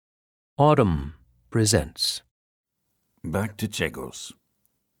Autumn presents Back to Chagos,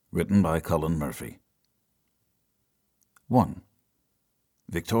 written by Cullen Murphy. 1.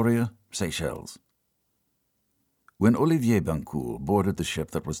 Victoria, Seychelles. When Olivier Bancoul boarded the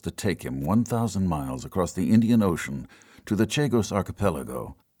ship that was to take him 1,000 miles across the Indian Ocean to the Chagos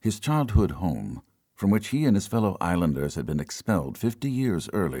archipelago, his childhood home, from which he and his fellow islanders had been expelled 50 years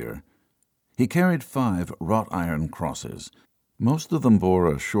earlier, he carried 5 wrought iron crosses. Most of them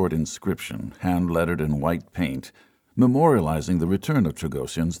bore a short inscription, hand-lettered in white paint, memorializing the return of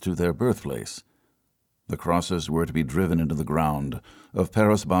Chagosians to their birthplace. The crosses were to be driven into the ground of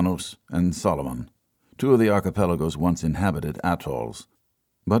Paros Banos and Solomon, 2 of the archipelago's once inhabited atolls.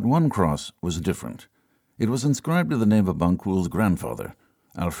 But one cross was different. It was inscribed to the name of Bancoul's grandfather,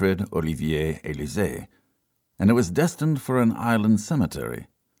 Alfred Olivier Élysée, and it was destined for an island cemetery.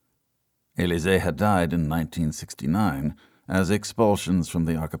 Élysée had died in 1969, as expulsions from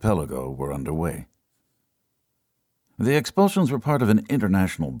the archipelago were underway. The expulsions were part of an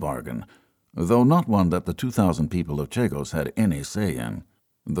international bargain, though not one that the 2,000 people of Chagos had any say in.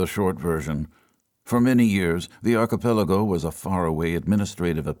 The short version: for many years, the archipelago was a faraway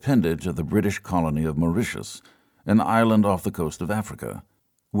administrative appendage of the British colony of Mauritius, an island off the coast of Africa.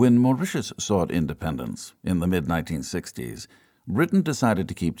 When Mauritius sought independence in the mid-1960s, Britain decided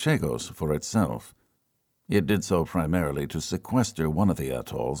to keep Chagos for itself. It did so primarily to sequester one of the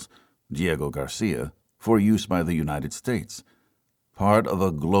atolls, Diego Garcia, for use by the United States, part of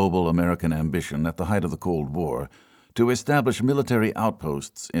a global American ambition at the height of the Cold War to establish military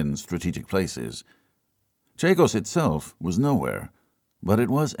outposts in strategic places. Chagos itself was nowhere, but it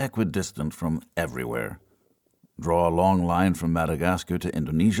was equidistant from everywhere. Draw a long line from Madagascar to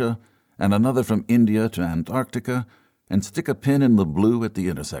Indonesia, and another from India to Antarctica, and stick a pin in the blue at the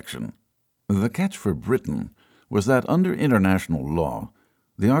intersection. The catch for Britain was that under international law,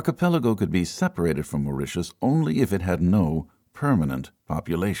 the archipelago could be separated from Mauritius only if it had no permanent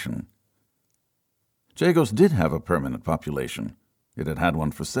population. Chagos did have a permanent population. It had had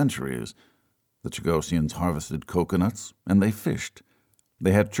one for centuries. The Chagosians harvested coconuts, and they fished.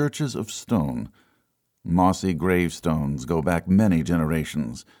 They had churches of stone. Mossy gravestones go back many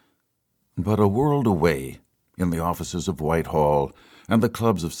generations. But a world away, in the offices of Whitehall and the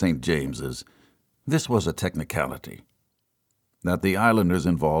clubs of St. James's, this was a technicality. That the islanders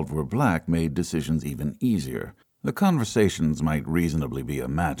involved were black made decisions even easier. The conversations might reasonably be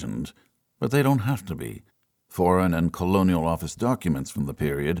imagined, but they don't have to be. Foreign and Colonial Office documents from the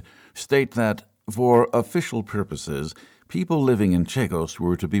period state that, for official purposes, people living in Chagos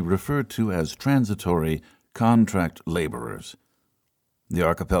were to be referred to as transitory contract laborers. The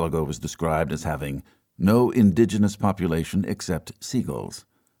archipelago was described as having no indigenous population except seagulls.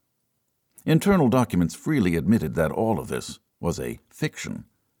 Internal documents freely admitted that all of this was a fiction.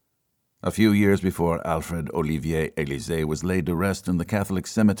 A few years before Alfred Olivier Élysée was laid to rest in the Catholic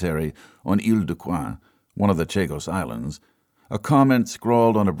cemetery on Ile de Coin, one of the Chagos Islands, a comment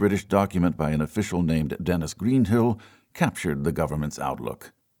scrawled on a British document by an official named Dennis Greenhill captured the government's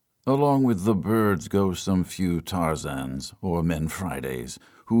outlook. Along with the birds go some few Tarzans or Men Fridays,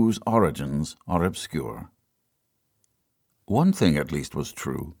 whose origins are obscure. One thing at least was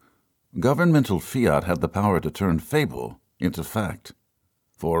true. Governmental fiat had the power to turn fable into fact.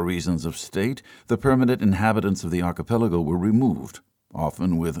 For reasons of state, the permanent inhabitants of the archipelago were removed,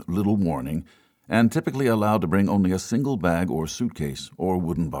 often with little warning, and typically allowed to bring only a single bag or suitcase or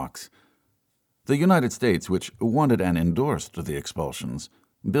wooden box. The United States, which wanted and endorsed the expulsions,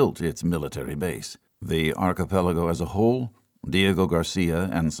 built its military base. The archipelago as a whole, Diego Garcia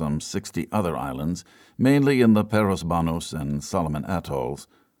and some 60 other islands, mainly in the Paros Banos and Solomon atolls,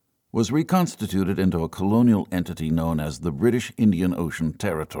 was reconstituted into a colonial entity known as the British Indian Ocean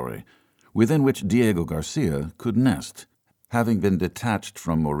Territory, within which Diego Garcia could nest. Having been detached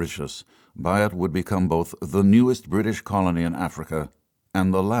from Mauritius, Biot would become both the newest British colony in Africa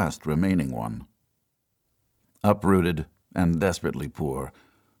and the last remaining one. Uprooted and desperately poor,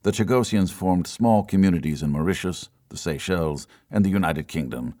 the Chagosians formed small communities in Mauritius, the Seychelles, and the United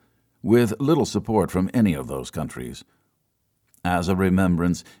Kingdom, with little support from any of those countries. As a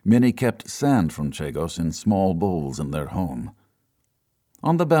remembrance, many kept sand from Chagos in small bowls in their home.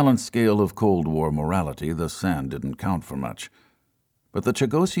 On the balanced scale of Cold War morality, the sand didn't count for much. But the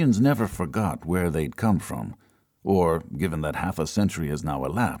Chagosians never forgot where they'd come from, or, given that half a century has now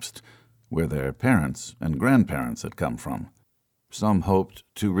elapsed, where their parents and grandparents had come from. Some hoped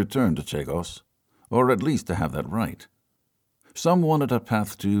to return to Chagos, or at least to have that right. Some wanted a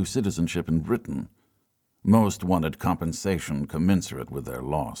path to citizenship in Britain. Most wanted compensation commensurate with their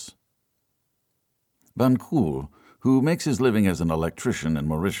loss. Bancoul, who makes his living as an electrician in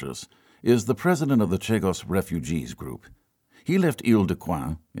Mauritius, is the president of the Chagos Refugees Group. He left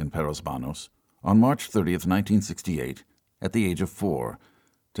Ile-de-Coin in Paros-Banos on March 30th, 1968, at the age of 4,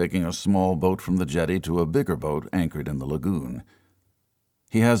 taking a small boat from the jetty to a bigger boat anchored in the lagoon.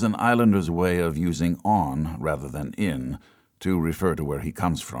 He has an islander's way of using on rather than in to refer to where he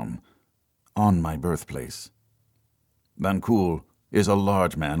comes from. On my birthplace. Van Kool is a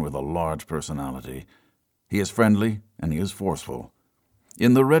large man with a large personality. He is friendly and he is forceful.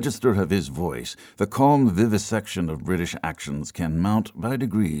 In the register of his voice, the calm vivisection of British actions can mount by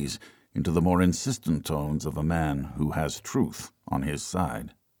degrees into the more insistent tones of a man who has truth on his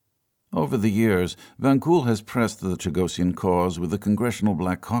side. Over the years, Van Kool has pressed the Chagosian cause with the Congressional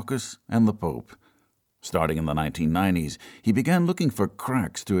Black Caucus and the Pope. Starting in the 1990s, he began looking for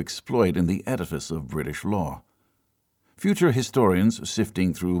cracks to exploit in the edifice of British law. Future historians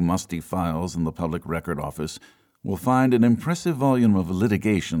sifting through musty files in the Public Record Office will find an impressive volume of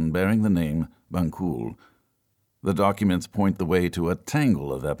litigation bearing the name Van Kool. The documents point the way to a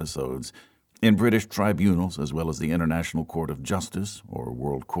tangle of episodes in British tribunals as well as the International Court of Justice, or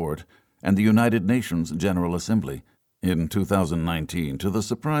World Court, and the United Nations General Assembly. In 2019, to the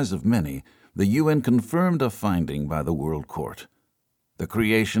surprise of many, the UN confirmed a finding by the World Court. The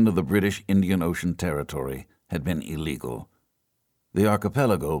creation of the British Indian Ocean Territory had been illegal. The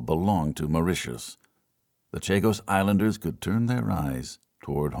archipelago belonged to Mauritius. The Chagos Islanders could turn their eyes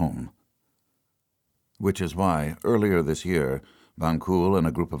toward home. Which is why, earlier this year, Van Kool and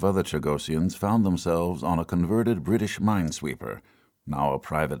a group of other Chagosians found themselves on a converted British minesweeper, now a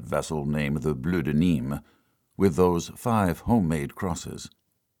private vessel named the Bleu de Nîmes, with those 5 homemade crosses.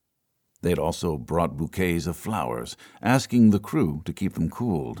 They'd also brought bouquets of flowers, asking the crew to keep them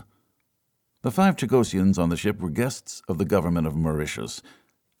cooled. The 5 Chagosians on the ship were guests of the government of Mauritius,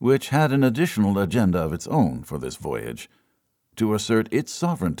 which had an additional agenda of its own for this voyage, to assert its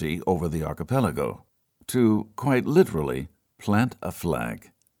sovereignty over the archipelago, to, quite literally, plant a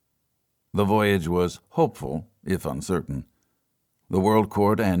flag. The voyage was hopeful, if uncertain. The World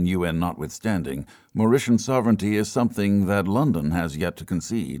Court and UN notwithstanding, Mauritian sovereignty is something that London has yet to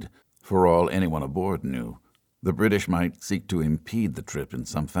concede. For all anyone aboard knew, the British might seek to impede the trip in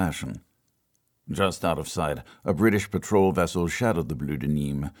some fashion. Just out of sight, a British patrol vessel shadowed the Bleu de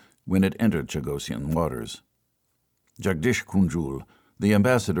Nîmes when it entered Chagosian waters. Jagdish Kunjul, the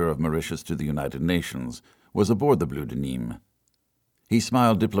ambassador of Mauritius to the United Nations, was aboard the Bleu de Nîmes. He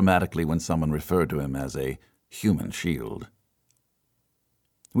smiled diplomatically when someone referred to him as a human shield.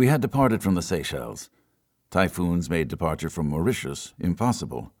 We had departed from the Seychelles. Typhoons made departure from Mauritius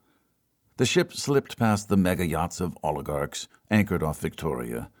impossible. The ship slipped past the mega-yachts of oligarchs anchored off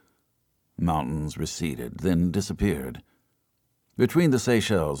Victoria. Mountains receded, then disappeared. Between the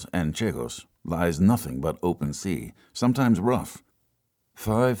Seychelles and Chagos lies nothing but open sea, sometimes rough.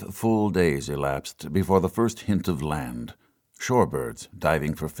 5 full days elapsed before the first hint of land, shorebirds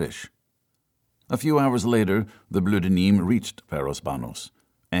diving for fish. A few hours later, the Bleu de Nîmes reached Paros-Banos,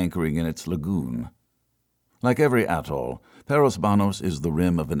 anchoring in its lagoon. Like every atoll, Paros-Banos is the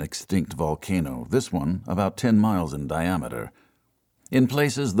rim of an extinct volcano, this one about 10 miles in diameter. In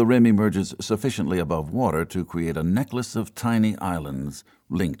places, the rim emerges sufficiently above water to create a necklace of tiny islands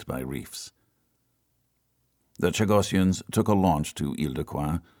linked by reefs. The Chagosians took a launch to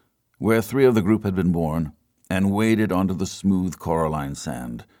Ile-de-Coin, where 3 of the group had been born, and waded onto the smooth coralline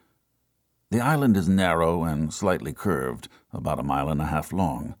sand. The island is narrow and slightly curved, about 1.5 miles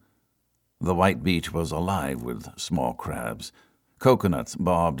long. The white beach was alive with small crabs. Coconuts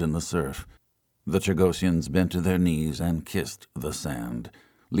bobbed in the surf. The Chagosians bent to their knees and kissed the sand,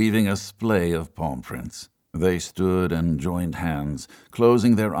 leaving a splay of palm prints. They stood and joined hands,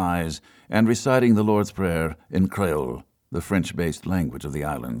 closing their eyes and reciting the Lord's Prayer in Creole, the French-based language of the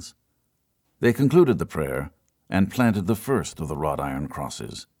islands. They concluded the prayer and planted the first of the wrought iron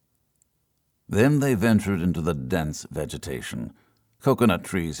crosses. Then they ventured into the dense vegetation, coconut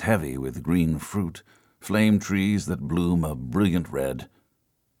trees heavy with green fruit, flame trees that bloom a brilliant red,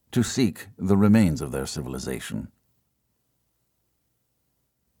 to seek the remains of their civilization.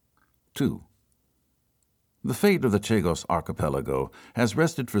 2. The fate of the Chagos archipelago has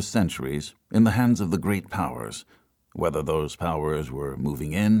rested for centuries in the hands of the great powers, whether those powers were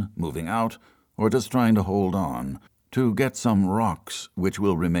moving in, moving out, or just trying to hold on, to get some rocks which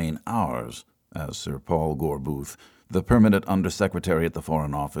will remain ours, as Sir Paul Gore Booth, the permanent undersecretary at the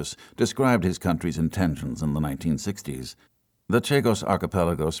Foreign Office, described his country's intentions in the 1960s. The Chagos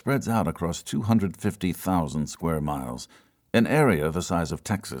archipelago spreads out across 250,000 square miles, an area the size of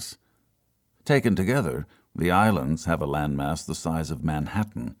Texas. Taken together, the islands have a landmass the size of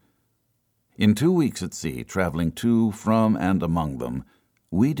Manhattan. In 2 weeks at sea, traveling to, from, and among them,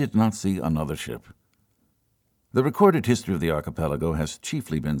 we did not see another ship. The recorded history of the archipelago has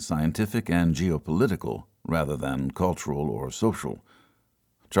chiefly been scientific and geopolitical rather than cultural or social.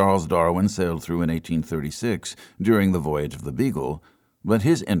 Charles Darwin sailed through in 1836 during the voyage of the Beagle, but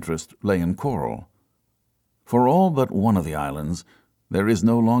his interest lay in coral. For all but one of the islands, there is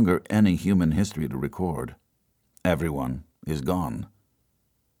no longer any human history to record. Everyone is gone.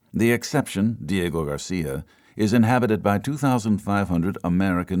 The exception, Diego Garcia, is inhabited by 2,500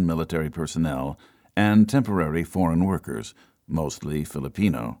 American military personnel and temporary foreign workers, mostly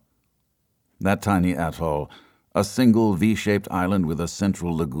Filipino. That tiny atoll, a single V-shaped island with a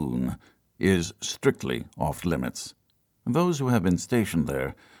central lagoon, is strictly off-limits. Those who have been stationed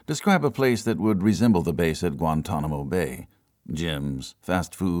there describe a place that would resemble the base at Guantanamo Bay. Gyms,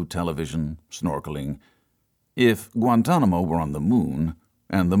 fast food, television, snorkeling. If Guantanamo were on the moon,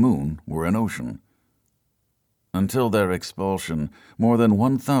 and the moon were an ocean. Until their expulsion, more than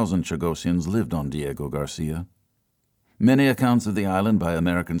 1,000 Chagosians lived on Diego Garcia. Many accounts of the island by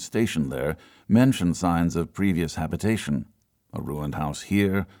Americans stationed there mention signs of previous habitation. A ruined house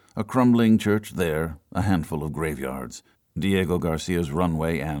here, a crumbling church there, a handful of graveyards. Diego Garcia's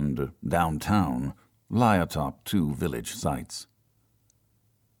runway and downtown lie atop two village sites.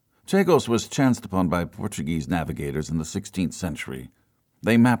 Chagos was chanced upon by Portuguese navigators in the 16th century.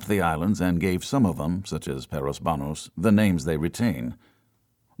 They mapped the islands and gave some of them, such as Peros Banos, the names they retain.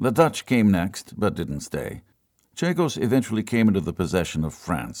 The Dutch came next, but didn't stay. Chagos eventually came into the possession of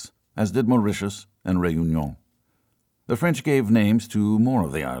France, as did Mauritius and Réunion. The French gave names to more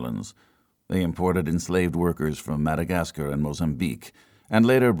of the islands. They imported enslaved workers from Madagascar and Mozambique, and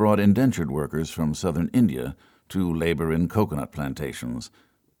later brought indentured workers from southern India to labor in coconut plantations.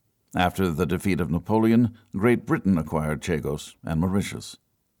 After the defeat of Napoleon, Great Britain acquired Chagos and Mauritius.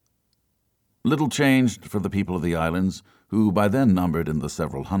 Little changed for the people of the islands, who by then numbered in the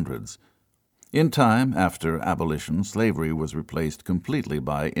several hundreds. In time, after abolition, slavery was replaced completely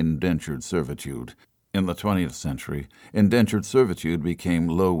by indentured servitude. In the 20th century, indentured servitude became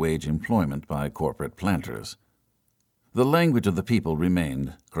low-wage employment by corporate planters. The language of the people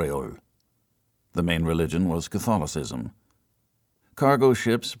remained Creole. The main religion was Catholicism. Cargo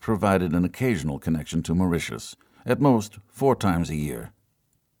ships provided an occasional connection to Mauritius, at most 4 times a year.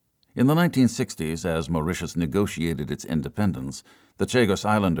 In the 1960s, as Mauritius negotiated its independence, the Chagos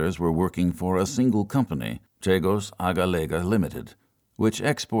Islanders were working for a single company, Chagos Agalega Limited, which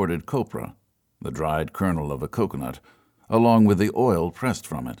exported copra, the dried kernel of a coconut, along with the oil pressed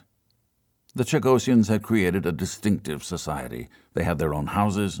from it. The Chagosians had created a distinctive society. They had their own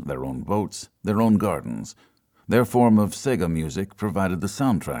houses, their own boats, their own gardens. Their form of Sega music provided the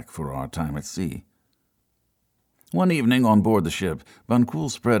soundtrack for our time at sea. One evening on board the ship, Bancoul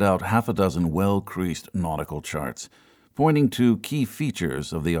spread out 6 well-creased nautical charts, pointing to key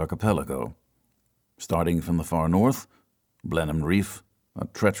features of the archipelago. Starting from the far north, Blenheim Reef, a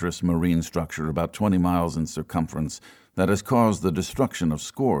treacherous marine structure about 20 miles in circumference that has caused the destruction of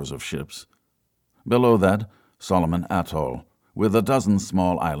scores of ships. Below that, Solomon Atoll, with a dozen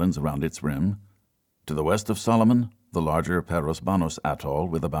small islands around its rim. To the west of Solomon, the larger Peros Banos Atoll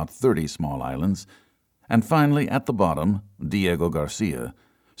with about 30 small islands, and finally at the bottom, Diego Garcia,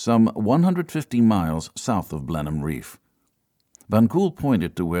 some 150 miles south of Blenheim Reef. Bancoul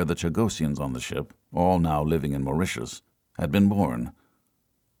pointed to where the Chagosians on the ship, all now living in Mauritius, had been born.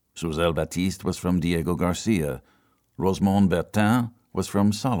 Suzel Baptiste was from Diego Garcia, Rosemont Bertin was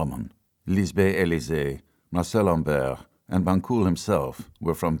from Solomon, Lisbeth Élysée, Marcel Humbert, and Bancoul himself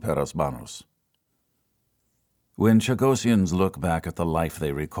were from Peros Banos. When Chagosians look back at the life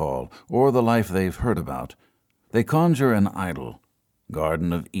they recall, or the life they've heard about, they conjure an idol.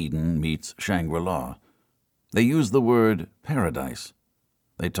 Garden of Eden meets Shangri-La. They use the word paradise.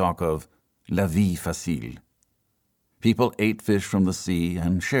 They talk of la vie facile. People ate fish from the sea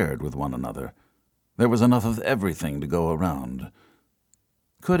and shared with one another. There was enough of everything to go around.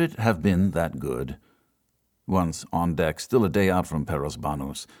 Could it have been that good? Once, on deck, still a day out from Peros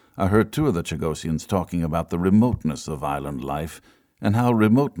Banos, I heard 2 of the Chagosians talking about the remoteness of island life and how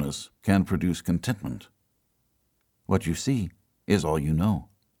remoteness can produce contentment. What you see is all you know.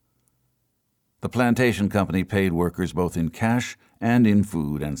 The plantation company paid workers both in cash and in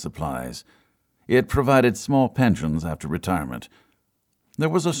food and supplies. It provided small pensions after retirement. There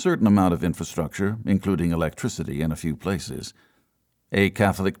was a certain amount of infrastructure, including electricity in a few places. A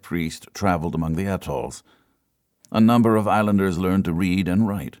Catholic priest traveled among the atolls. A number of islanders learned to read and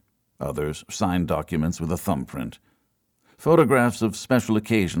write. Others signed documents with a thumbprint. Photographs of special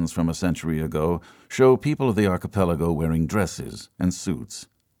occasions from a century ago show people of the archipelago wearing dresses and suits.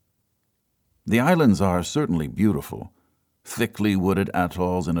 The islands are certainly beautiful. thickly wooded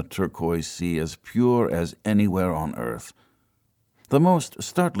atolls in a turquoise sea as pure as anywhere on Earth. The most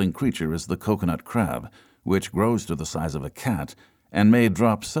startling creature is the coconut crab, which grows to the size of a cat and may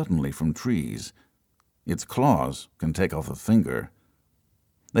drop suddenly from trees. Its claws can take off a finger.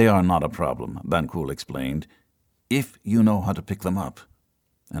 They are not a problem, Bancoul explained, if you know how to pick them up,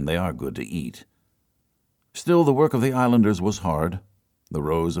 and they are good to eat. Still, the work of the islanders was hard. The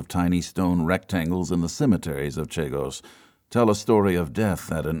rows of tiny stone rectangles in the cemeteries of Chagos tell a story of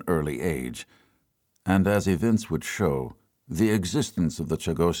death at an early age, and as events would show, the existence of the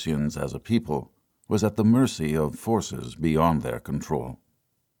Chagosians as a people was at the mercy of forces beyond their control.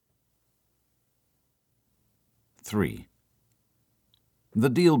 3. The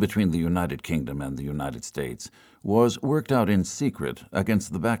deal between the United Kingdom and the United States was worked out in secret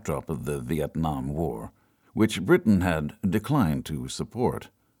against the backdrop of the Vietnam War, which Britain had declined to support.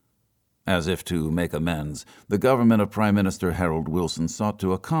 As if to make amends, the government of Prime Minister Harold Wilson sought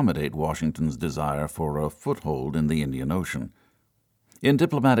to accommodate Washington's desire for a foothold in the Indian Ocean. In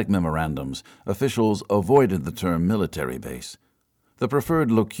diplomatic memorandums, officials avoided the term military base. The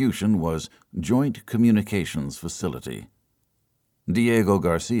preferred locution was Joint Communications Facility. Diego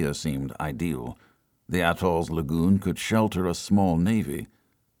Garcia seemed ideal. The atoll's lagoon could shelter a small navy.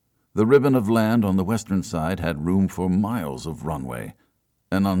 The ribbon of land on the western side had room for miles of runway,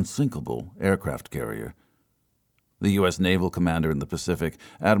 an unsinkable aircraft carrier. The U.S. naval commander in the Pacific,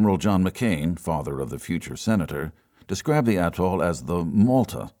 Admiral John McCain, father of the future senator, described the atoll as the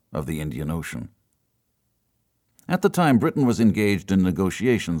Malta of the Indian Ocean. At the time, Britain was engaged in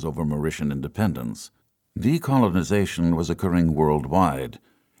negotiations over Mauritian independence. Decolonization was occurring worldwide,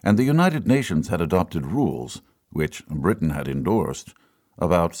 and the United Nations had adopted rules, which Britain had endorsed,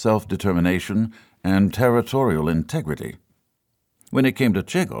 about self-determination and territorial integrity. When it came to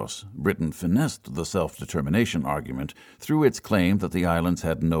Chagos, Britain finessed the self-determination argument through its claim that the islands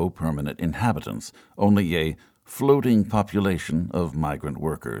had no permanent inhabitants, only a floating population of migrant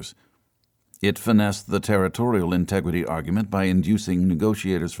workers. It finessed the territorial integrity argument by inducing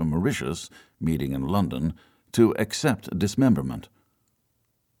negotiators from Mauritius, meeting in London, to accept dismemberment.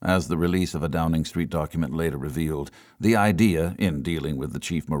 As the release of a Downing Street document later revealed, the idea, in dealing with the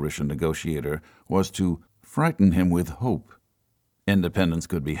chief Mauritian negotiator, was to frighten him with hope. Independence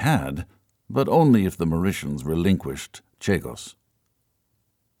could be had, but only if the Mauritians relinquished Chagos.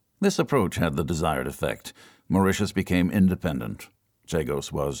 This approach had the desired effect. Mauritius became independent.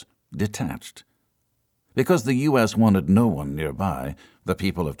 Chagos was detached. Because the U.S. wanted no one nearby, the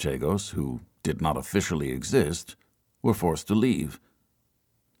people of Chagos, who did not officially exist, were forced to leave.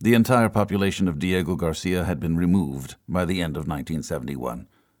 The entire population of Diego Garcia had been removed by the end of 1971.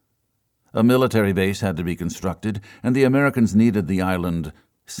 A military base had to be constructed, and the Americans needed the island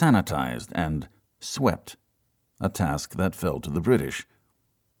sanitized and swept, a task that fell to the British.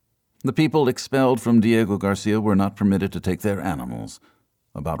 The people expelled from Diego Garcia were not permitted to take their animals.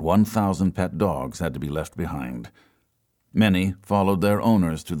 About 1,000 pet dogs had to be left behind. Many followed their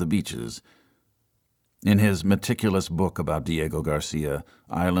owners to the beaches. In his meticulous book about Diego Garcia,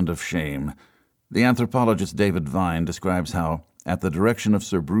 Island of Shame, the anthropologist David Vine describes how, at the direction of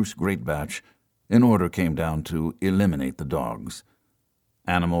Sir Bruce Greatbatch, an order came down to eliminate the dogs.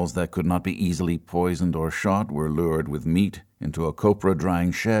 Animals that could not be easily poisoned or shot were lured with meat into a copra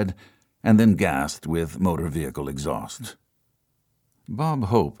drying shed and then gassed with motor vehicle exhaust. Bob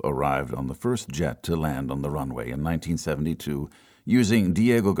Hope arrived on the first jet to land on the runway in 1972, using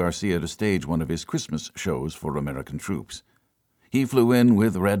Diego Garcia to stage one of his Christmas shows for American troops. He flew in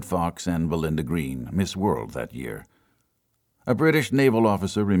with Red Fox and Belinda Green, Miss World, that year. A British naval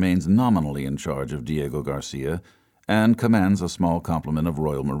officer remains nominally in charge of Diego Garcia and commands a small complement of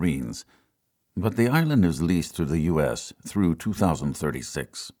Royal Marines. But the island is leased to the U.S. through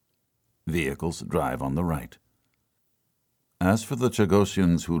 2036. Vehicles drive on the right. As for the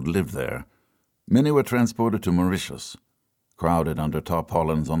Chagosians who'd lived there, many were transported to Mauritius, crowded under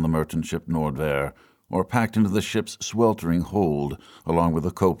tarpaulins on the merchant ship Nordvair, or packed into the ship's sweltering hold along with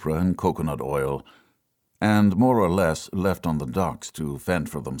the copra and coconut oil, and more or less left on the docks to fend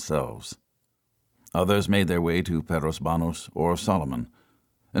for themselves. Others made their way to Peros Banos or Solomon,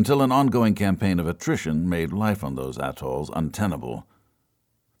 until an ongoing campaign of attrition made life on those atolls untenable.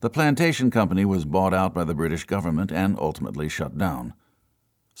 The plantation company was bought out by the British government and ultimately shut down.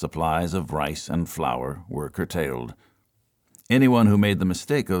 Supplies of rice and flour were curtailed. Anyone who made the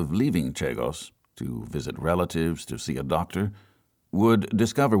mistake of leaving Chagos to visit relatives, to see a doctor, would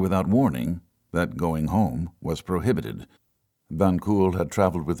discover without warning that going home was prohibited. Bancoul had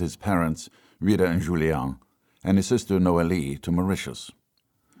traveled with his parents, Rita and Julien, and his sister Noélie to Mauritius.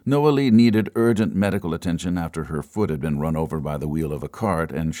 Noailles needed urgent medical attention after her foot had been run over by the wheel of a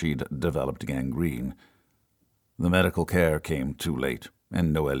cart and she'd developed gangrene. The medical care came too late,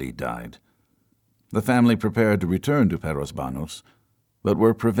 and Noailles died. The family prepared to return to Perros-Banus, but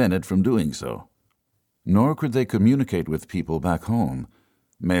were prevented from doing so. Nor could they communicate with people back home.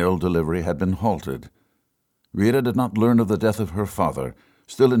 Mail delivery had been halted. Rita did not learn of the death of her father,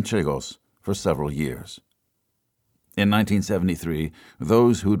 still in Chagos, for several years. In 1973,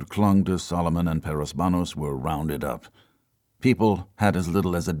 those who'd clung to Solomon and Perros-Banus were rounded up. People had as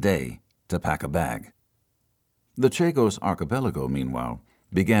little as a day to pack a bag. The Chagos archipelago, meanwhile,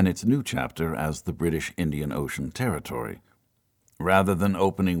 began its new chapter as the British Indian Ocean Territory. Rather than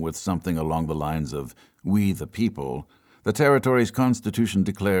opening with something along the lines of "We the People," the territory's constitution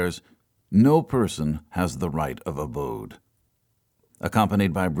declares, "No person has the right of abode."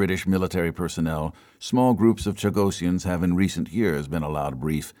 Accompanied by British military personnel, small groups of Chagosians have in recent years been allowed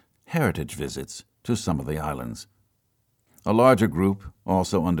brief heritage visits to some of the islands. A larger group,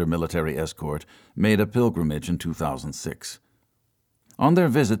 also under military escort, made a pilgrimage in 2006. On their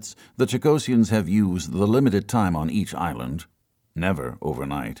visits, the Chagosians have used the limited time on each island, never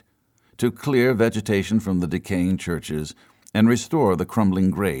overnight, to clear vegetation from the decaying churches and restore the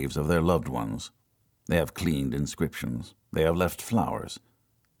crumbling graves of their loved ones. They have cleaned inscriptions. They have left flowers.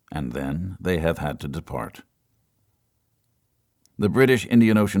 And then they have had to depart. The British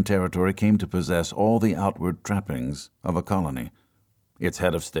Indian Ocean Territory came to possess all the outward trappings of a colony. Its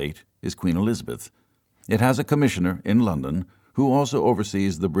head of state is Queen Elizabeth. It has a commissioner in London who also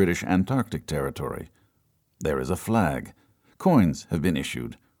oversees the British Antarctic Territory. There is a flag. Coins have been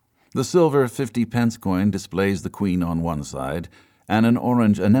issued. The silver 50-pence coin displays the Queen on one side and an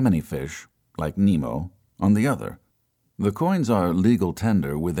orange anemone fish, like Nemo, on the other. The coins are legal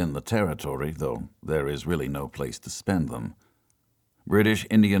tender within the territory, though there is really no place to spend them. British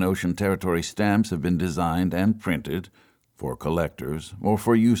Indian Ocean Territory stamps have been designed and printed for collectors or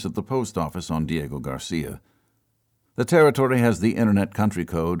for use at the post office on Diego Garcia. The territory has the Internet Country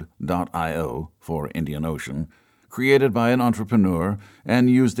Code .io for Indian Ocean, created by an entrepreneur and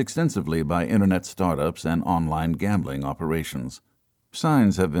used extensively by Internet startups and online gambling operations.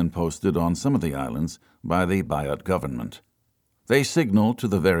 Signs have been posted on some of the islands by the Biot government. They signal to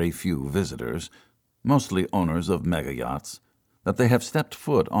the very few visitors, mostly owners of mega yachts, that they have stepped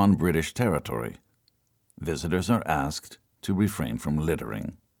foot on British territory. Visitors are asked to refrain from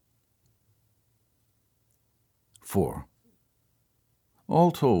littering. 4.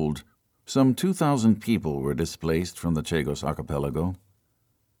 All told, some 2,000 people were displaced from the Chagos archipelago.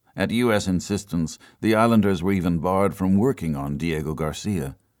 At U.S. insistence, the islanders were even barred from working on Diego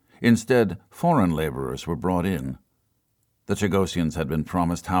Garcia. Instead, foreign laborers were brought in. The Chagosians had been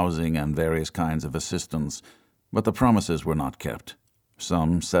promised housing and various kinds of assistance, but the promises were not kept.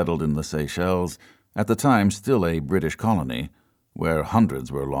 Some settled in the Seychelles, at the time still a British colony, where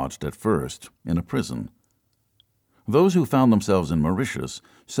hundreds were lodged at first in a prison. Those who found themselves in Mauritius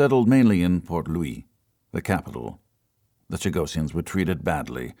settled mainly in Port Louis, the capital. The Chagosians were treated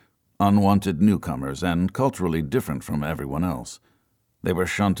badly, unwanted newcomers and culturally different from everyone else. They were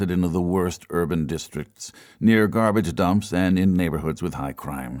shunted into the worst urban districts, near garbage dumps and in neighborhoods with high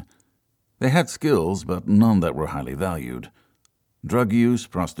crime. They had skills, but none that were highly valued. Drug use,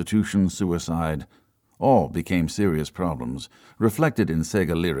 prostitution, suicide, all became serious problems, reflected in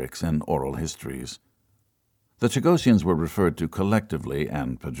Sega lyrics and oral histories. The Chagosians were referred to collectively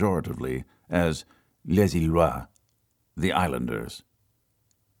and pejoratively as les Îlois, the islanders.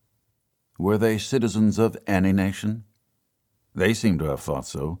 Were they citizens of any nation? They seem to have thought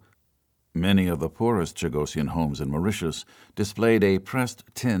so. Many of the poorest Chagosian homes in Mauritius displayed a pressed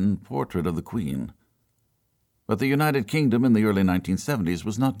tin portrait of the Queen. But the United Kingdom in the early 1970s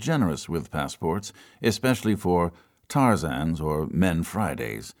was not generous with passports, especially for Tarzans or Men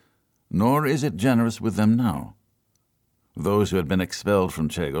Fridays, nor is it generous with them now. Those who had been expelled from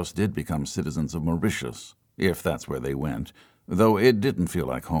Chagos did become citizens of Mauritius, if that's where they went, though it didn't feel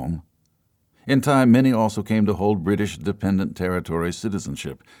like home. In time, many also came to hold British Dependent Territory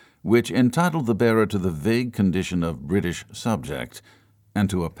citizenship, which entitled the bearer to the vague condition of British subject and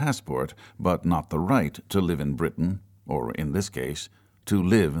to a passport, but not the right to live in Britain, or in this case, to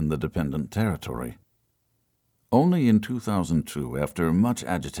live in the Dependent Territory. Only in 2002, after much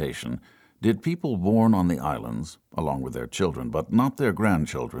agitation, did people born on the islands, along with their children but not their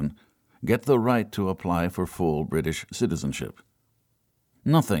grandchildren, get the right to apply for full British citizenship.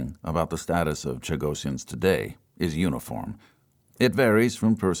 Nothing about the status of Chagosians today is uniform. It varies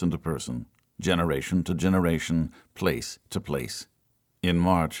from person to person, generation to generation, place to place. In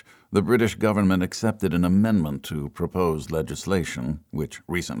March, the British government accepted an amendment to proposed legislation, which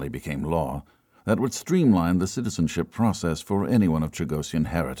recently became law, that would streamline the citizenship process for anyone of Chagosian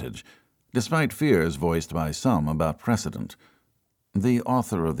heritage, despite fears voiced by some about precedent. The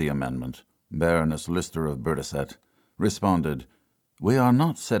author of the amendment, Baroness Lister of Burdisett, responded, "We are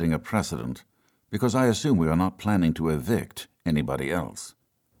not setting a precedent, because I assume we are not planning to evict anybody else."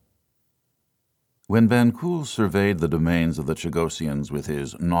 When Bancoul surveyed the domains of the Chagosians with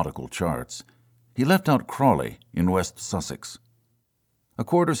his nautical charts, he left out Crawley in West Sussex. A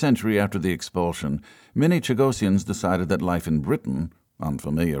quarter-century after the expulsion, many Chagosians decided that life in Britain,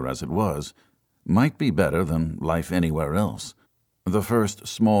 unfamiliar as it was, might be better than life anywhere else. The first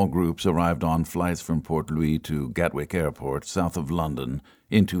small groups arrived on flights from Port Louis to Gatwick Airport, south of London,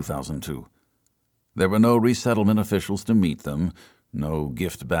 in 2002. There were no resettlement officials to meet them, no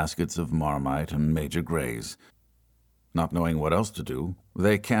gift baskets of Marmite and Major Greys. Not knowing what else to do,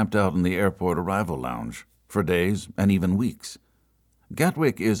 they camped out in the airport arrival lounge for days and even weeks.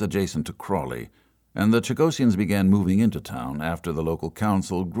 Gatwick is adjacent to Crawley, and the Chagosians began moving into town after the local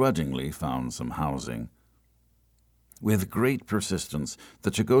council grudgingly found some housing. With great persistence,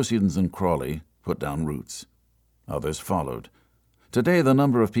 the Chagosians in Crawley put down roots. Others followed. Today, the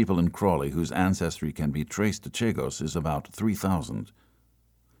number of people in Crawley whose ancestry can be traced to Chagos is about 3,000.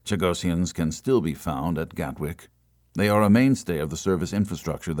 Chagosians can still be found at Gatwick. They are a mainstay of the service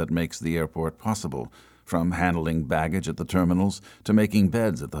infrastructure that makes the airport possible, from handling baggage at the terminals to making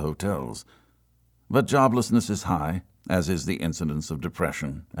beds at the hotels. But joblessness is high, as is the incidence of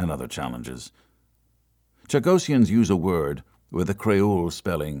depression and other challenges. Chagosians use a word with a Creole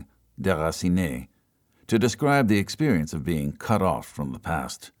spelling déraciné to describe the experience of being cut off from the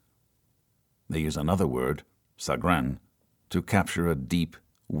past. They use another word, sagrin, to capture a deep,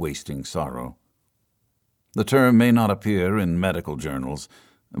 wasting sorrow. The term may not appear in medical journals,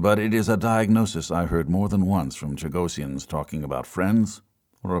 but it is a diagnosis I heard more than once from Chagosians talking about friends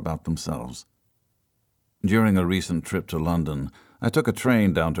or about themselves. During a recent trip to London, I took a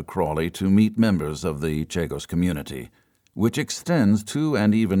train down to Crawley to meet members of the Chagos community, which extends 2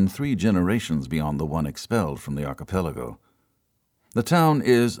 and even 3 generations beyond the one expelled from the archipelago. The town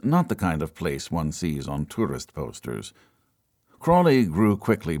is not the kind of place one sees on tourist posters. Crawley grew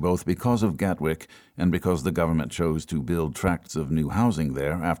quickly both because of Gatwick and because the government chose to build tracts of new housing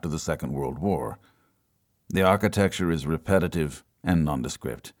there after the Second World War. The architecture is repetitive and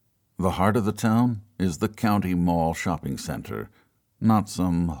nondescript. The heart of the town is the County Mall shopping center, not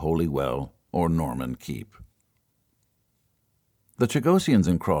some Holy Well or Norman keep. The Chagosians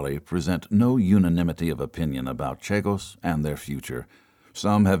in Crawley present no unanimity of opinion about Chagos and their future.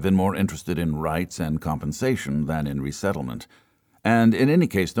 Some have been more interested in rights and compensation than in resettlement, and in any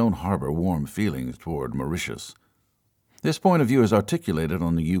case don't harbor warm feelings toward Mauritius. This point of view is articulated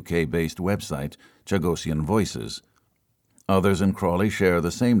on the UK-based website Chagosian Voices. Others in Crawley share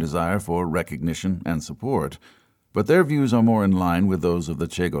the same desire for recognition and support, but their views are more in line with those of the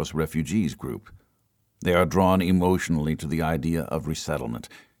Chagos refugees group. They are drawn emotionally to the idea of resettlement,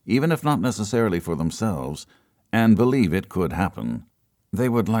 even if not necessarily for themselves, and believe it could happen. They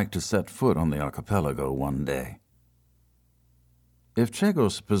would like to set foot on the archipelago one day. If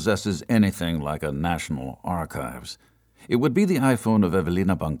Chagos possesses anything like a national archives, it would be the iPhone of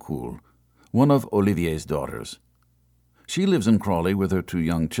Evelina Bancoul, one of Olivier's daughters. She lives in Crawley with her 2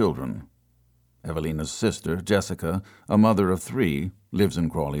 young children. Evelina's sister, Jessica, a mother of 3, lives in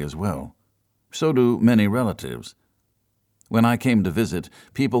Crawley as well. So do many relatives. When I came to visit,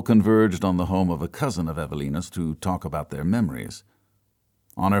 people converged on the home of a cousin of Evelina's to talk about their memories.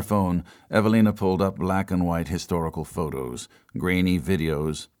 On her phone, Evelina pulled up black and white historical photos, grainy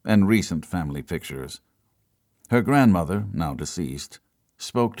videos, and recent family pictures. Her grandmother, now deceased,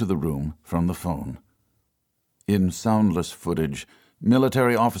 spoke to the room from the phone. In soundless footage,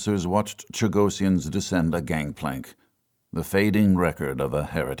 military officers watched Chagosians descend a gangplank, the fading record of a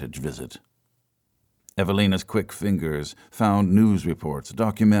heritage visit. Evelina's quick fingers found news reports,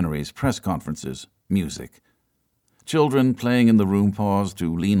 documentaries, press conferences, music. Children playing in the room paused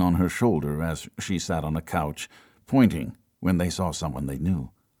to lean on her shoulder as she sat on a couch, pointing when they saw someone they knew.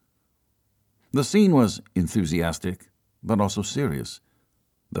 The scene was enthusiastic, but also serious.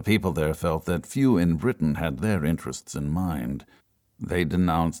 The people there felt that few in Britain had their interests in mind. They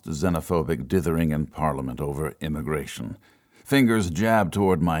denounced xenophobic dithering in Parliament over immigration. Fingers jabbed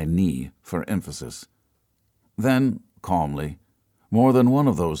toward my knee for emphasis. Then, calmly, more than one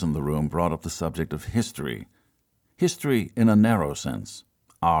of those in the room brought up the subject of history. History in a narrow sense,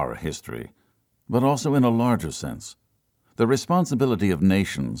 our history, but also in a larger sense, the responsibility of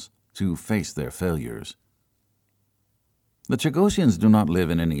nations to face their failures. The Chagosians do not live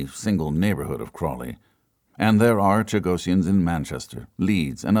in any single neighborhood of Crawley, and there are Chagosians in Manchester,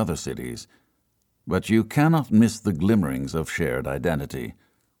 Leeds, and other cities. But you cannot miss the glimmerings of shared identity.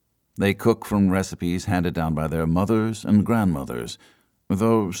 They cook from recipes handed down by their mothers and grandmothers,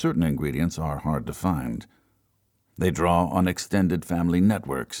 though certain ingredients are hard to find. They draw on extended family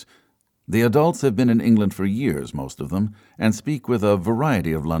networks. The adults have been in England for years, most of them, and speak with a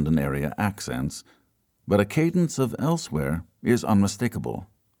variety of London area accents, but a cadence of elsewhere is unmistakable.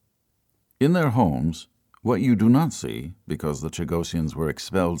 In their homes, what you do not see, because the Chagosians were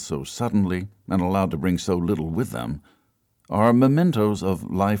expelled so suddenly and allowed to bring so little with them, are mementos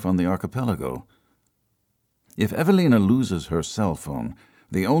of life on the archipelago. If Evelina loses her cell phone,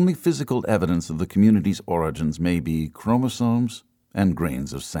 the only physical evidence of the community's origins may be chromosomes and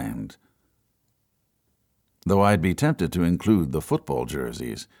grains of sand. Though I'd be tempted to include the football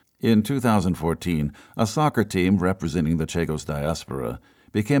jerseys, in 2014, a soccer team representing the Chagos diaspora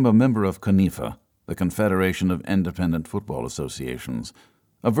became a member of CONIFA, the Confederation of Independent Football Associations,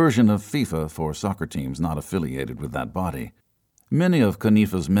 a version of FIFA for soccer teams not affiliated with that body. Many of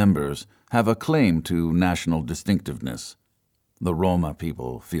CONIFA's members have a claim to national distinctiveness. The Roma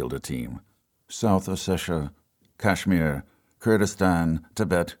people field a team. South Ossetia, Kashmir, Kurdistan,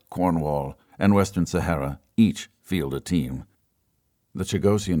 Tibet, Cornwall, and Western Sahara each field a team. The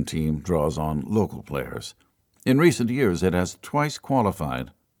Chagosian team draws on local players. In recent years, it has twice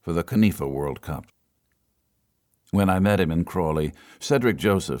qualified for the CONIFA World Cup. When I met him in Crawley, Cedric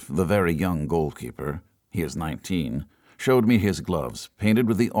Joseph, the very young goalkeeper, he is 19, showed me his gloves, painted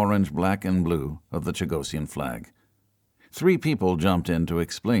with the orange, black, and blue of the Chagosian flag. 3 people jumped in to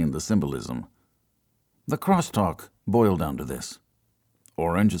explain the symbolism. The crosstalk boiled down to this.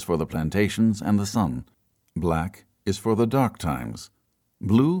 Orange is for the plantations and the sun. Black is for the dark times.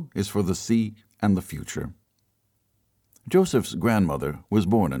 Blue is for the sea and the future. Joseph's grandmother was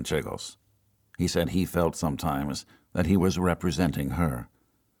born in Chagos. He said he felt sometimes that he was representing her.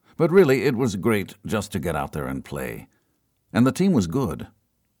 But really, it was great just to get out there and play. And the team was good.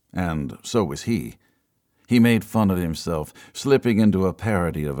 And so was he. He made fun of himself, slipping into a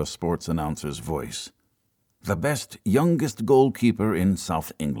parody of a sports announcer's voice. The best, youngest goalkeeper in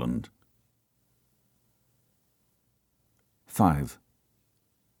South England. 5.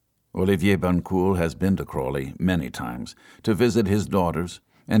 Olivier Bancoul has been to Crawley many times to visit his daughters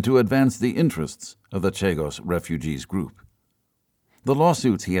and to advance the interests of the Chagos refugees group. The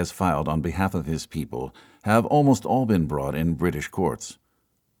lawsuits he has filed on behalf of his people have almost all been brought in British courts.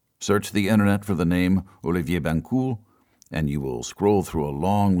 Search the internet for the name Olivier Bancoul, and you will scroll through a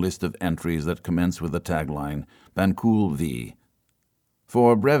long list of entries that commence with the tagline, Bancoul v.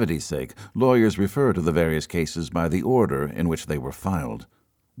 For brevity's sake, lawyers refer to the various cases by the order in which they were filed.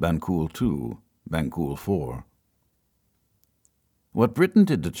 Bancoul II, Bancoul IV. What Britain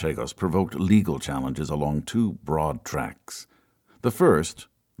did to Chagos provoked legal challenges along 2 broad tracks. The first,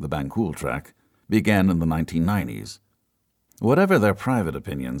 the Bancoul track, began in the 1990s. Whatever their private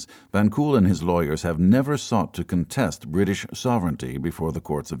opinions, Bancoul and his lawyers have never sought to contest British sovereignty before the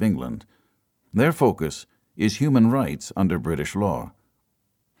courts of England. Their focus is human rights under British law.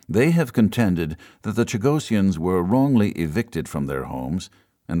 They have contended that the Chagosians were wrongly evicted from their homes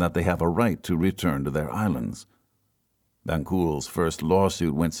and that they have a right to return to their islands. Bancoul's first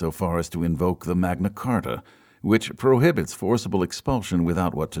lawsuit went so far as to invoke the Magna Carta, which prohibits forcible expulsion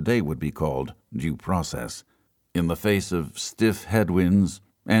without what today would be called due process. In the face of stiff headwinds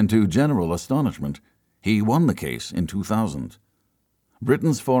and to general astonishment, he won the case in 2000.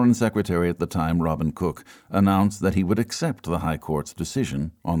 Britain's Foreign Secretary at the time, Robin Cook, announced that he would accept the High Court's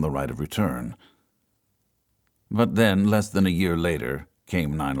decision on the right of return. But then, less than a year later,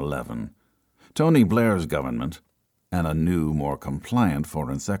 came 9/11. Tony Blair's government, and a new, more compliant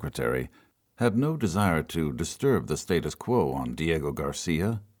Foreign Secretary, had no desire to disturb the status quo on Diego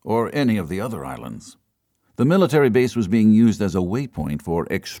Garcia or any of the other islands. The military base was being used as a waypoint for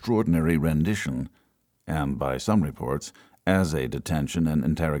extraordinary rendition, and by some reports, as a detention and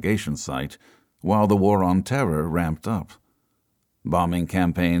interrogation site, while the war on terror ramped up. Bombing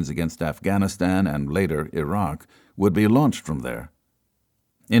campaigns against Afghanistan and later Iraq would be launched from there.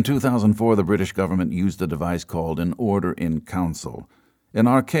 In 2004, the British government used a device called an Order in Council, an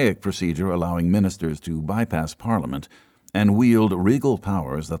archaic procedure allowing ministers to bypass Parliament and wield regal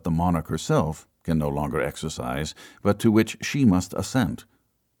powers that the monarch herself can no longer exercise, but to which she must assent,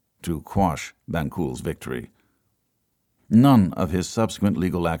 to quash Bancoul's victory. None of his subsequent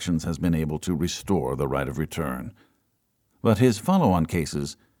legal actions has been able to restore the right of return. But his follow-on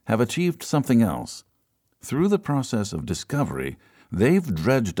cases have achieved something else. Through the process of discovery, they've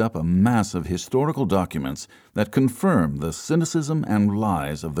dredged up a mass of historical documents that confirm the cynicism and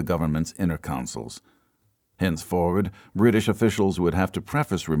lies of the government's inner councils. Henceforward, British officials would have to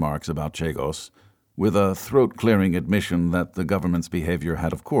preface remarks about Chagos with a throat-clearing admission that the government's behavior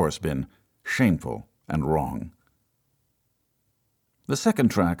had, of course, been shameful and wrong. The second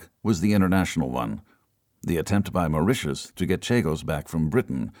track was the international one, the attempt by Mauritius to get Chagos back from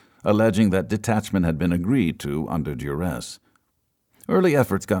Britain, alleging that detachment had been agreed to under duress. Early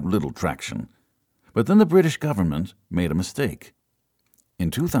efforts got little traction, but then the British government made a mistake.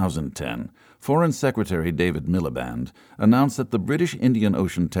 In 2010, Foreign Secretary David Miliband announced that the British Indian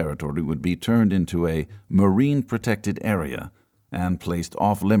Ocean Territory would be turned into a marine protected area and placed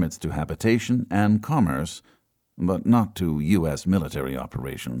off limits to habitation and commerce, but not to U.S. military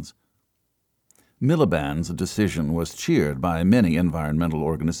operations. Miliband's decision was cheered by many environmental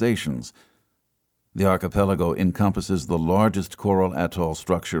organizations. The archipelago encompasses the largest coral atoll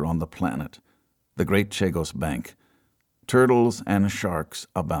structure on the planet, the Great Chagos Bank. Turtles and sharks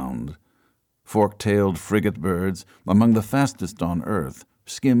abound. Fork-tailed frigate birds, among the fastest on Earth,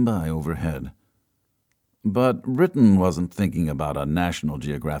 skim by overhead. But Britain wasn't thinking about a National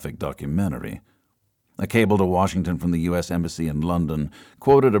Geographic documentary. A cable to Washington from the U.S. Embassy in London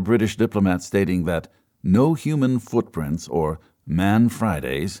quoted a British diplomat stating that no human footprints or Man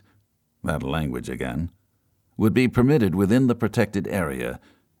Fridays, that language again, would be permitted within the protected area,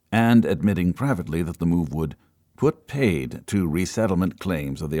 and admitting privately that the move would put paid to resettlement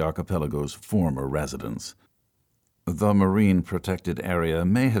claims of the archipelago's former residents. The marine protected area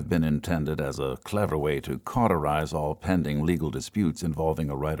may have been intended as a clever way to cauterize all pending legal disputes involving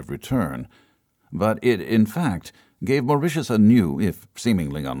a right of return, but it, in fact, gave Mauritius a new, if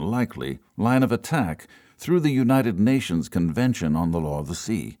seemingly unlikely, line of attack through the United Nations Convention on the Law of the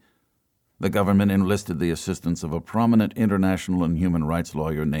Sea. The government enlisted the assistance of a prominent international and human rights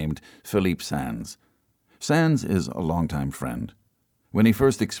lawyer named Philippe Sands. Sands is a longtime friend. When he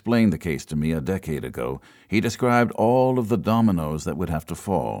first explained the case to me a decade ago, he described all of the dominoes that would have to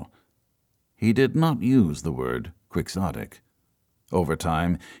fall. He did not use the word quixotic. Over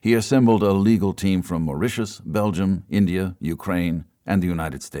time, he assembled a legal team from Mauritius, Belgium, India, Ukraine, and the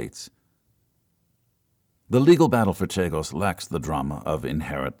United States. The legal battle for Chagos lacks the drama of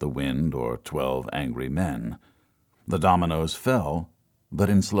Inherit the Wind or 12 Angry Men. The dominoes fell, but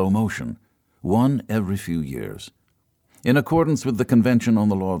in slow motion, one every few years. In accordance with the Convention on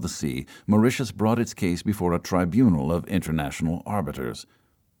the Law of the Sea, Mauritius brought its case before a tribunal of international arbiters.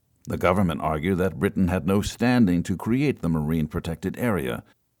 The government argued that Britain had no standing to create the marine protected area.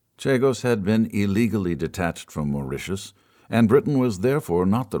 Chagos had been illegally detached from Mauritius, and Britain was therefore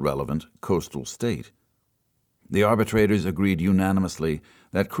not the relevant coastal state. The arbitrators agreed unanimously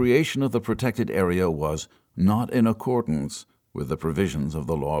that creation of the protected area was not in accordance with the provisions of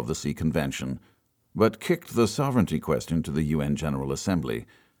the Law of the Sea Convention, but kicked the sovereignty question to the UN General Assembly,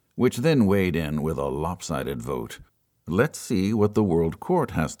 which then weighed in with a lopsided vote. Let's see what the World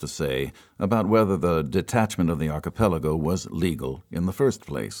Court has to say about whether the detachment of the archipelago was legal in the first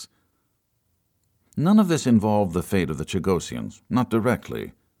place. None of this involved the fate of the Chagosians, not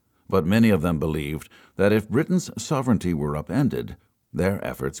directly, but many of them believed that if Britain's sovereignty were upended, their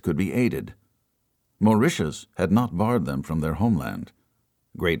efforts could be aided. Mauritius had not barred them from their homeland.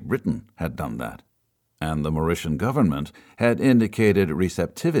 Great Britain had done that, and the Mauritian government had indicated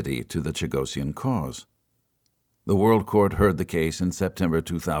receptivity to the Chagosian cause. The World Court heard the case in September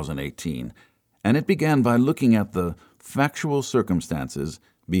 2018, and it began by looking at the factual circumstances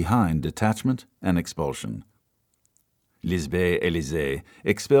behind detachment and expulsion. Lisbeth Élysée,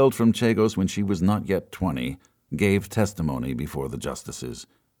 expelled from Chagos when she was not yet 20, gave testimony before the justices.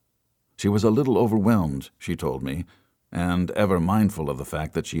 She was a little overwhelmed, she told me, and ever mindful of the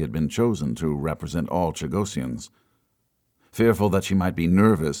fact that she had been chosen to represent all Chagosians. Fearful that she might be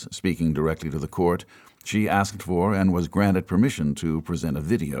nervous speaking directly to the court, she asked for and was granted permission to present a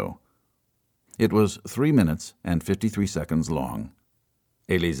video. It was 3 minutes and 53 seconds long.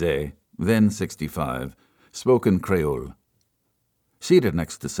 Élysée, then 65, spoke in Creole. Seated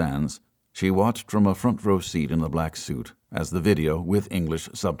next to Sands, she watched from a front-row seat in a black suit as the video, with English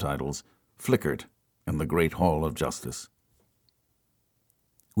subtitles, flickered in the Great Hall of Justice.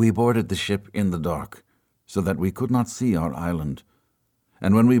 We boarded the ship in the dark, so that we could not see our island.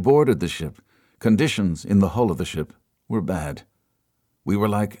 And when we boarded the ship, conditions in the hull of the ship were bad. We were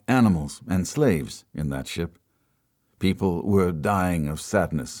like animals and slaves in that ship. People were dying of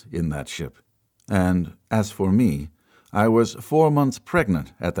sadness in that ship. And as for me, I was 4 months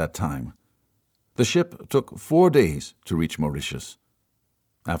pregnant at that time. The ship took 4 days to reach Mauritius.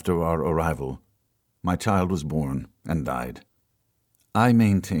 After our arrival, my child was born and died. I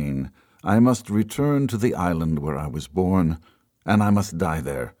maintain I must return to the island where I was born, and I must die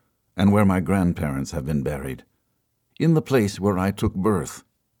there, and where my grandparents have been buried, in the place where I took birth,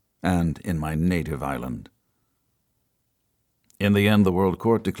 and in my native island." In the end, the World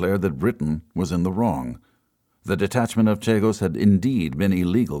Court declared that Britain was in the wrong. The detachment of Chagos had indeed been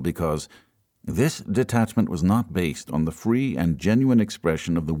illegal because this detachment was not based on the free and genuine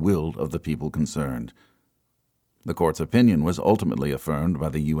expression of the will of the people concerned. The court's opinion was ultimately affirmed by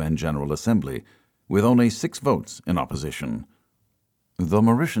the UN General Assembly, with only 6 votes in opposition. The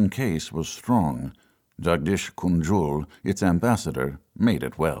Mauritian case was strong. Jagdish Kunjul, its ambassador, made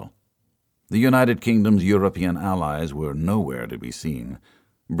it well. The United Kingdom's European allies were nowhere to be seen.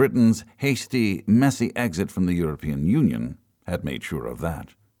 Britain's hasty, messy exit from the European Union had made sure of that.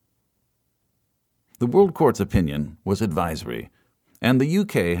 The World Court's opinion was advisory, and the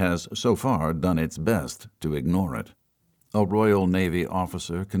UK has so far done its best to ignore it. A Royal Navy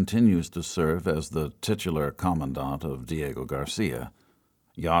officer continues to serve as the titular commandant of Diego Garcia.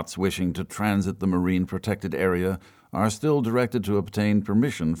 Yachts wishing to transit the marine protected area are still directed to obtain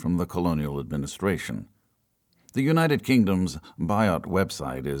permission from the colonial administration. The United Kingdom's Biot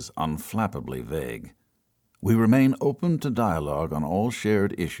website is unflappably vague. We remain open to dialogue on all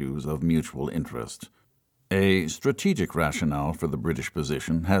shared issues of mutual interest. A strategic rationale for the British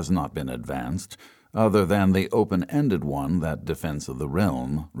position has not been advanced, other than the open-ended one that defense of the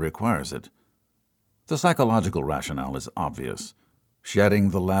realm requires it. The psychological rationale is obvious. Shedding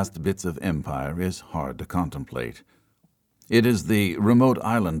the last bits of empire is hard to contemplate. It is the remote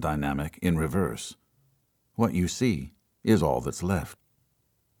island dynamic in reverse. What you see is all that's left.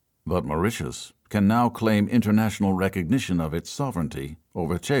 But Mauritius can now claim international recognition of its sovereignty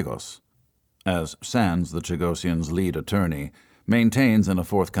over Chagos. As Sands, the Chagosians' lead attorney, maintains in a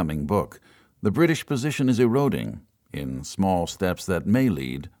forthcoming book, the British position is eroding in small steps that may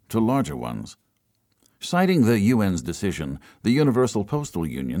lead to larger ones. Citing the UN's decision, the Universal Postal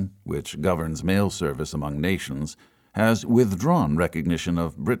Union, which governs mail service among nations, has withdrawn recognition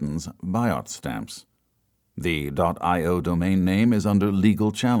of Britain's Biot stamps. The .io domain name is under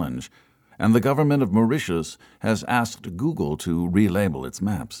legal challenge, and the government of Mauritius has asked Google to relabel its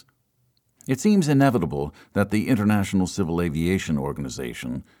maps. It seems inevitable that the International Civil Aviation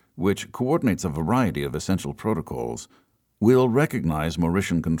Organization, which coordinates a variety of essential protocols, will recognize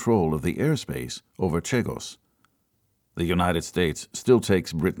Mauritian control of the airspace over Chagos. The United States still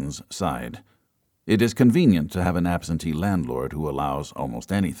takes Britain's side. It is convenient to have an absentee landlord who allows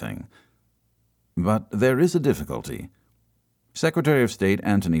almost anything. But there is a difficulty. Secretary of State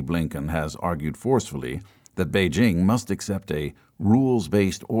Antony Blinken has argued forcefully that Beijing must accept a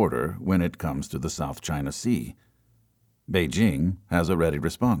rules-based order when it comes to the South China Sea. Beijing has a ready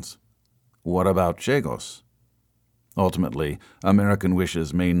response. What about Chagos? Ultimately, American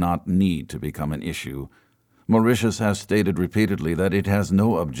wishes may not need to become an issue. Mauritius has stated repeatedly that it has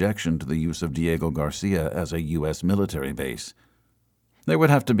no objection to the use of Diego Garcia as a U.S. military base. There would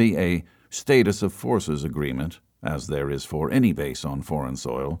have to be a status of forces agreement, as there is for any base on foreign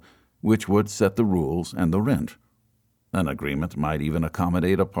soil, which would set the rules and the rent. An agreement might even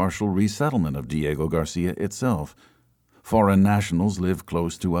accommodate a partial resettlement of Diego Garcia itself. Foreign nationals live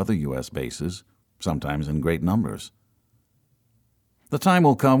close to other U.S. bases, sometimes in great numbers. The time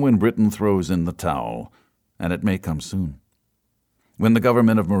will come when Britain throws in the towel, and it may come soon. When the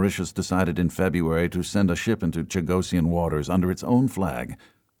government of Mauritius decided in February to send a ship into Chagosian waters under its own flag,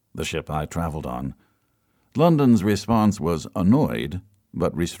 the ship I traveled on, London's response was annoyed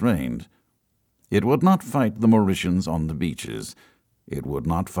but restrained. It would not fight the Mauritians on the beaches. It would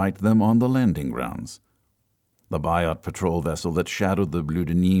not fight them on the landing grounds. The Biot patrol vessel that shadowed the Bleu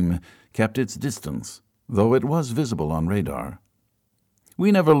de Nîmes kept its distance, though it was visible on radar.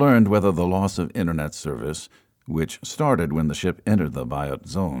 We never learned whether the loss of internet service, which started when the ship entered the Biot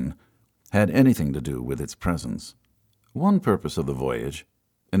zone, had anything to do with its presence. One purpose of the voyage,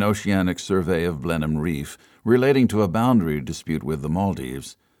 an oceanic survey of Blenheim Reef relating to a boundary dispute with the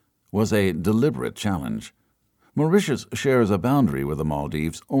Maldives, was a deliberate challenge. Mauritius shares a boundary with the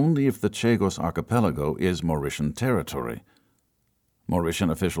Maldives only if the Chagos archipelago is Mauritian territory.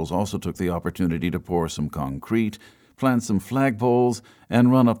 Mauritian officials also took the opportunity to pour some concrete, plant some flagpoles,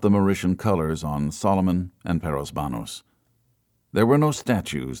 and run up the Mauritian colors on Solomon and Paros Banos. There were no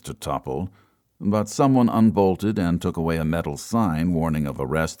statues to topple, but someone unbolted and took away a metal sign warning of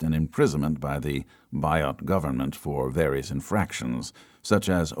arrest and imprisonment by the Biot government for various infractions, such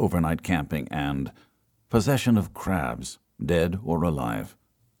as overnight camping and possession of crabs, dead or alive.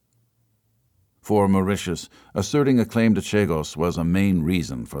 For Mauritius, asserting a claim to Chagos was a main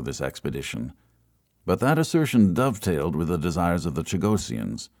reason for this expedition. But that assertion dovetailed with the desires of the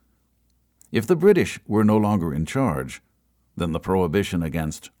Chagosians. If the British were no longer in charge, then the prohibition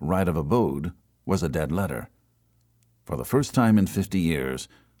against right of abode was a dead letter. For the first time in 50 years,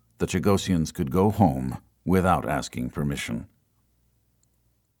 the Chagosians could go home without asking permission.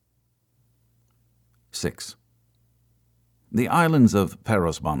 6. The islands of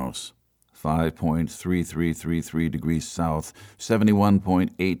Parosbanos, 5.3333 degrees south,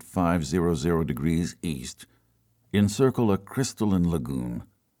 71.8500 degrees east, encircle a crystalline lagoon.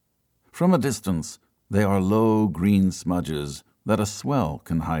 From a distance, they are low green smudges that a swell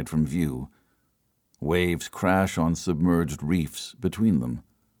can hide from view. Waves crash on submerged reefs between them.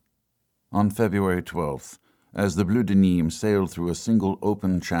 On February 12th, as the Bleu de Nîmes sailed through a single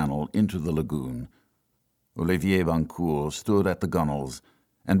open channel into the lagoon, Olivier Bancourt stood at the gunwales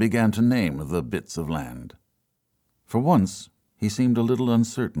and began to name the bits of land. For once, he seemed a little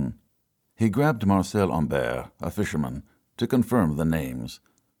uncertain. He grabbed Marcel Humbert, a fisherman, to confirm the names.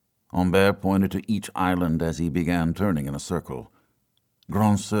 Humbert pointed to each island as he began turning in a circle.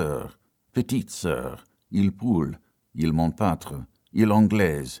 Grande Sœur, Petite Sœur, Île Poule, Île Montpatre, Île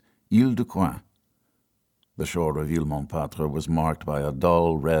Anglaise, Île de Coin. The shore of Île Montpatre was marked by a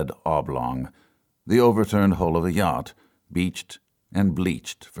dull red oblong, the overturned hull of a yacht, beached and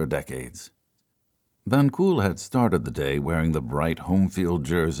bleached for decades. Bancourt had started the day wearing the bright home field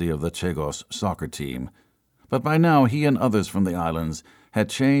jersey of the Chagos soccer team, but by now he and others from the islands had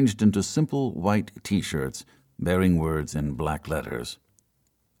changed into simple white T-shirts bearing words in black letters.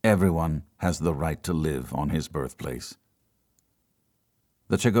 Everyone has the right to live on his birthplace.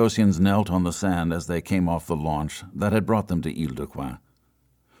 The Chagosians knelt on the sand as they came off the launch that had brought them to Île de Coin.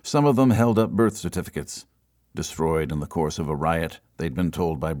 Some of them held up birth certificates, destroyed in the course of a riot they'd been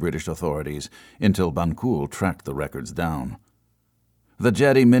told by British authorities until Bancourt tracked the records down. The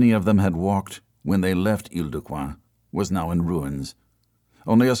jetty many of them had walked when they left Île de Coin was now in ruins.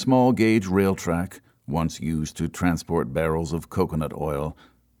 Only a small-gauge rail track, once used to transport barrels of coconut oil,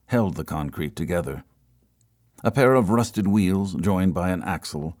 held the concrete together. A pair of rusted wheels, joined by an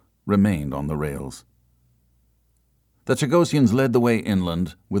axle, remained on the rails. The Chagosians led the way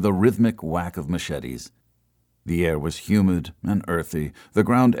inland with a rhythmic whack of machetes. The air was humid and earthy, the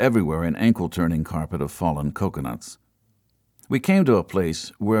ground everywhere an ankle-turning carpet of fallen coconuts. We came to a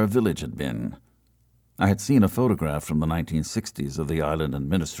place where a village had been. I had seen a photograph from the 1960s of the island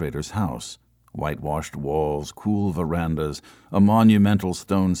administrator's house. Whitewashed walls, cool verandas, a monumental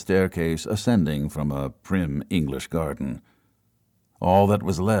stone staircase ascending from a prim English garden. All that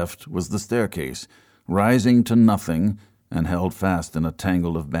was left was the staircase, rising to nothing and held fast in a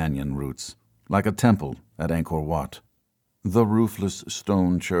tangle of banyan roots, like a temple at Angkor Wat. The roofless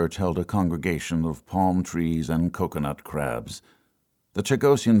stone church held a congregation of palm trees and coconut crabs. The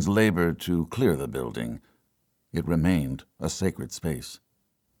Chagosians labored to clear the building. It remained a sacred space.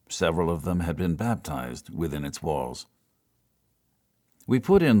 Several of them had been baptized within its walls. We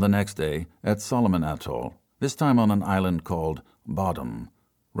put in the next day at Solomon Atoll, this time on an island called Bottom,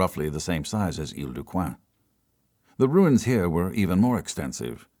 roughly the same size as Île de Coin. The ruins here were even more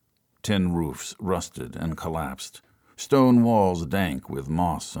extensive. Tin roofs rusted and collapsed, stone walls dank with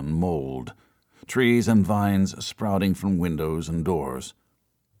moss and mold, trees and vines sprouting from windows and doors.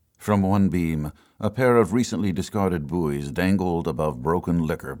 From one beam, a pair of recently discarded buoys dangled above broken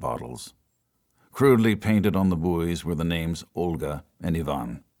liquor bottles. Crudely painted on the buoys were the names Olga and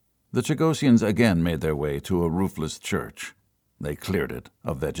Ivan. The Chagosians again made their way to a roofless church. They cleared it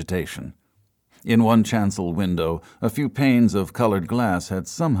of vegetation. In one chancel window, a few panes of colored glass had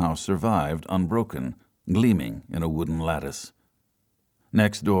somehow survived unbroken, gleaming in a wooden lattice.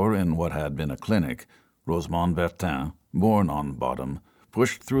 Next door, in what had been a clinic, Rosamond Bertin, born on Bottom,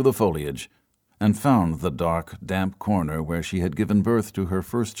 pushed through the foliage and found the dark, damp corner where she had given birth to her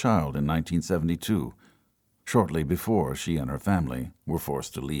first child in 1972, shortly before she and her family were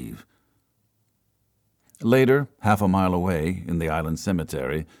forced to leave. Later, half a mile away, in the island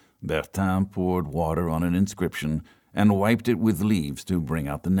cemetery, Bertin poured water on an inscription and wiped it with leaves to bring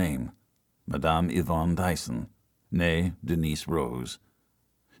out the name, Madame Yvonne Dyson, née Denise Rose.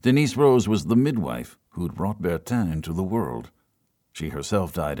 Denise Rose was the midwife who'd brought Bertin into the world. She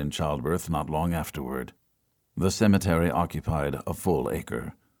herself died in childbirth not long afterward. The cemetery occupied a full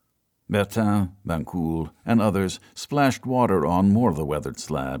acre. Bertin, Bancourt, and others splashed water on more of the weathered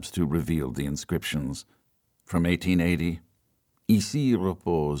slabs to reveal the inscriptions. From 1880, Ici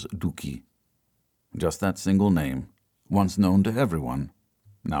repose Duki. Just that single name, once known to everyone,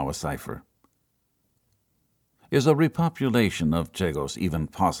 now a cipher. Is a repopulation of Chagos even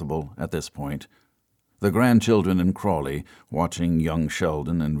possible at this point? The grandchildren in Crawley, watching young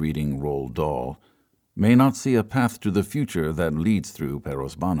Sheldon and reading Roald Dahl, may not see a path to the future that leads through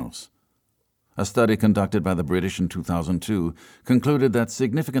Peros Banos. A study conducted by the British in 2002 concluded that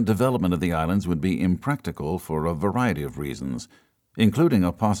significant development of the islands would be impractical for a variety of reasons, including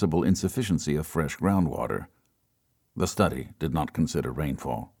a possible insufficiency of fresh groundwater. The study did not consider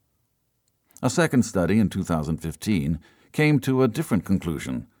rainfall. A second study in 2015 came to a different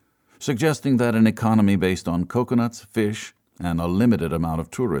conclusion, suggesting that an economy based on coconuts, fish, and a limited amount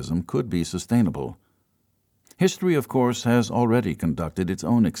of tourism could be sustainable. History, of course, has already conducted its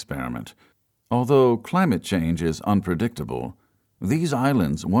own experiment. Although climate change is unpredictable, these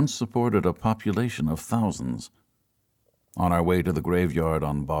islands once supported a population of thousands. On our way to the graveyard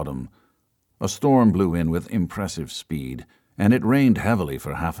on Bottom, a storm blew in with impressive speed, and it rained heavily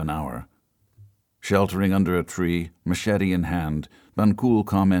for half an hour. Sheltering under a tree, machete in hand, Bankul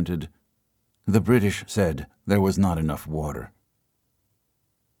commented, "The British said there was not enough water."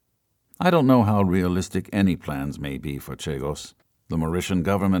 I don't know how realistic any plans may be for Chagos. The Mauritian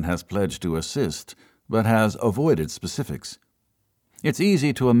government has pledged to assist, but has avoided specifics. It's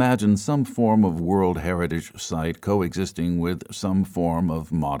easy to imagine some form of World Heritage Site coexisting with some form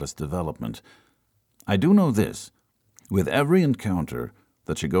of modest development. I do know this. With every encounter,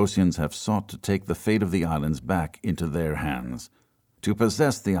 the Chagosians have sought to take the fate of the islands back into their hands, to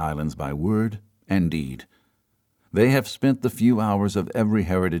possess the islands by word and deed. They have spent the few hours of every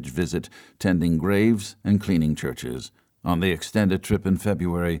heritage visit tending graves and cleaning churches. On the extended trip in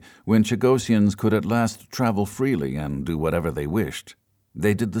February, when Chagosians could at last travel freely and do whatever they wished,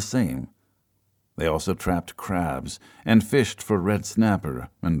 they did the same. They also trapped crabs and fished for red snapper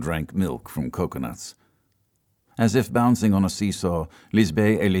and drank milk from coconuts. As if bouncing on a seesaw,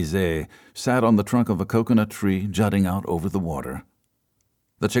 Lisbeth Élysée sat on the trunk of a coconut tree jutting out over the water.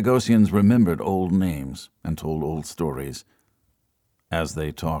 The Chagosians remembered old names and told old stories. As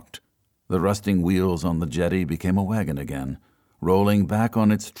they talked, the rusting wheels on the jetty became a wagon again, rolling back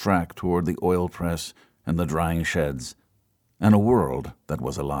on its track toward the oil press and the drying sheds, and a world that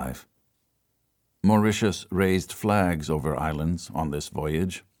was alive. Mauritius raised flags over islands on this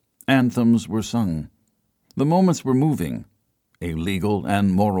voyage. Anthems were sung. The moments were moving, a legal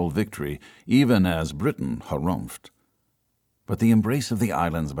and moral victory, even as Britain harumphed. But the embrace of the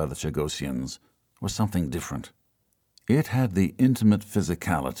islands by the Chagosians was something different. It had the intimate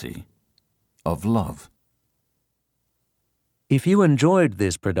physicality of love. If you enjoyed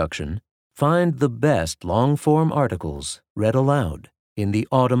this production, find the best long-form articles read aloud in the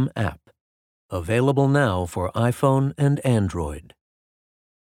Autumn app, available now for iPhone and Android.